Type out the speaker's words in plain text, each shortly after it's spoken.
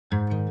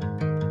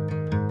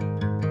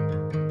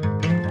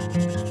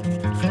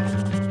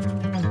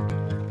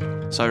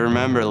So I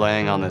remember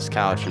laying on this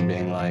couch and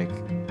being like,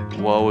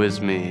 woe is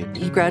me.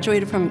 He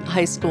graduated from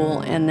high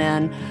school, and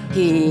then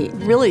he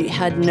really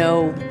had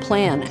no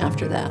plan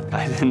after that.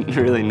 I didn't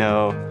really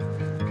know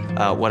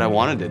what I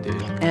wanted to do.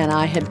 And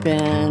I had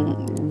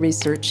been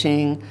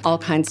researching all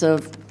kinds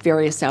of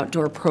various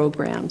outdoor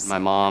programs. My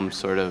mom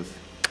sort of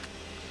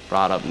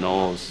brought up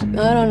NOLS.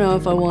 I don't know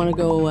if I want to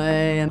go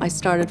away. And I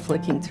started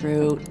flicking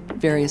through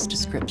various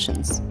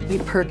descriptions. He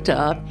perked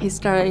up. He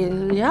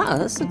started, yeah,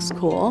 this looks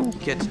cool. You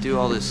get to do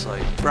all this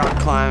like rock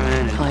climbing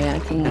and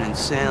kayaking and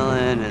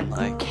sailing and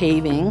like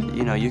caving.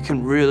 You know, you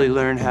can really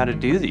learn how to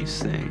do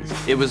these things.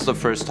 It was the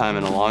first time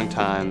in a long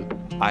time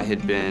I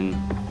had been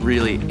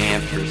really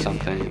amped for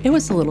something. It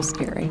was a little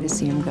scary to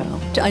see him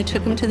go. I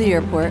took him to the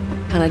airport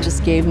and I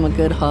just gave him a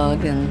good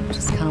hug and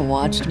just kind of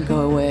watched him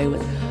go away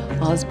with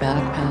all his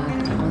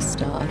backpack and all his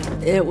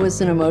stuff. It was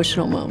an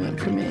emotional moment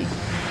for me.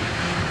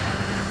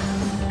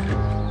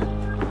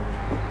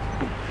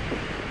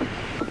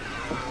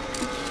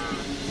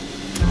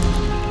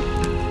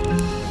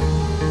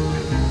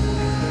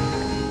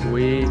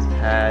 We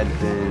had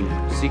been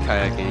sea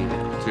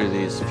kayaking through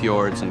these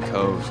fjords and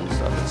coves and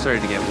stuff. It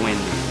started to get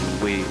windy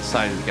and we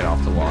decided to get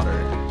off the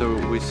water.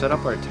 So we set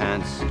up our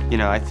tents. You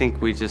know, I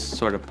think we just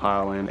sort of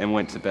piled in and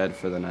went to bed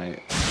for the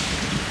night.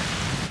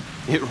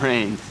 It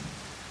rained.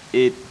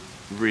 It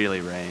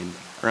really rained.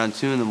 Around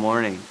 2 in the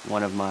morning,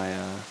 one of my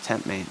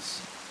tent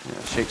mates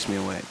shakes me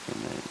awake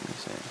and they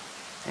say,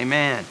 "Hey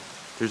man,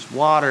 there's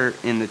water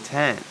in the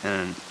tent."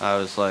 And I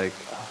was like,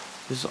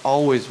 "There's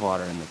always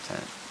water in the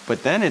tent."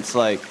 But then it's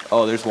like,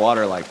 oh, there's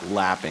water like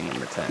lapping in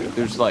the tent.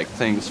 There's like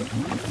things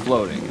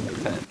floating in the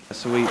tent.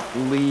 So we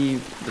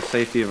leave the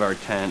safety of our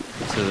tent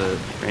to the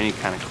rainy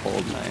kind of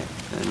cold night.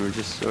 And we're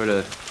just sort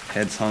of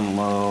heads hung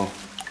low,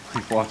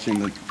 like watching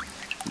the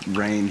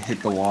rain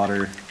hit the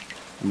water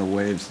and the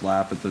waves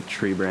lap at the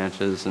tree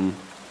branches. And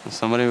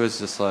somebody was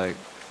just like,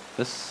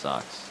 this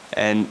sucks.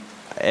 And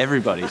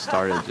everybody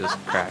started just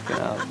cracking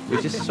up.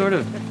 We just sort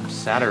of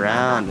sat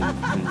around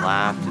and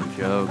laughed and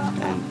joked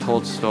and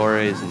told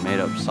stories and made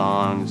up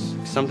songs.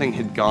 Something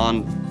had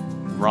gone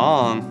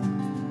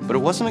wrong, but it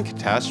wasn't a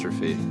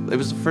catastrophe. It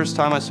was the first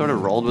time I sort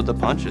of rolled with the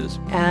punches.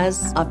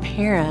 As a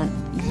parent,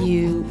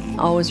 you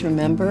always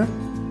remember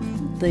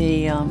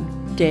the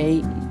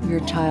day your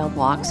child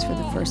walks for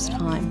the first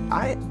time.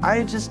 I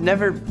had just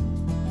never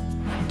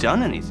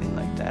done anything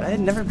like that. I had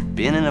never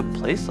been in a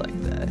place like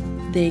that.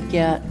 They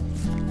get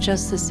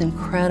just this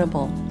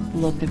incredible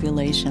look of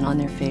elation on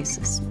their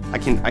faces. I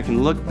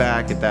can look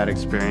back at that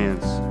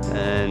experience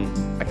and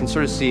I can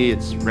sort of see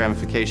its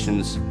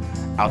ramifications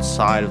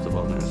outside of the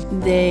wilderness.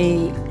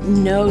 They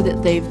know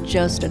that they've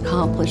just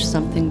accomplished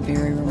something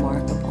very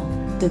remarkable,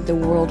 that the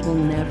world will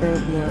never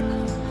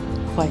look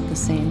quite the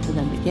same to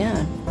them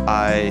again.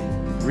 I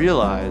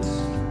realize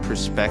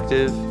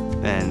perspective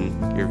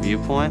and your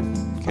viewpoint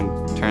can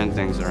turn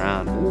things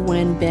around.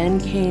 When Ben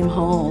came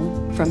home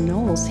from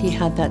NOLS, he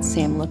had that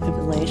same look of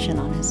elation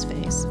on his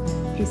face.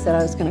 He said,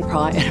 I was gonna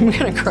cry, and I'm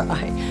gonna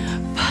cry.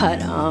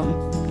 But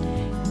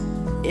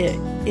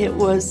it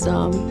was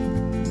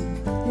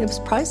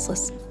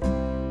priceless.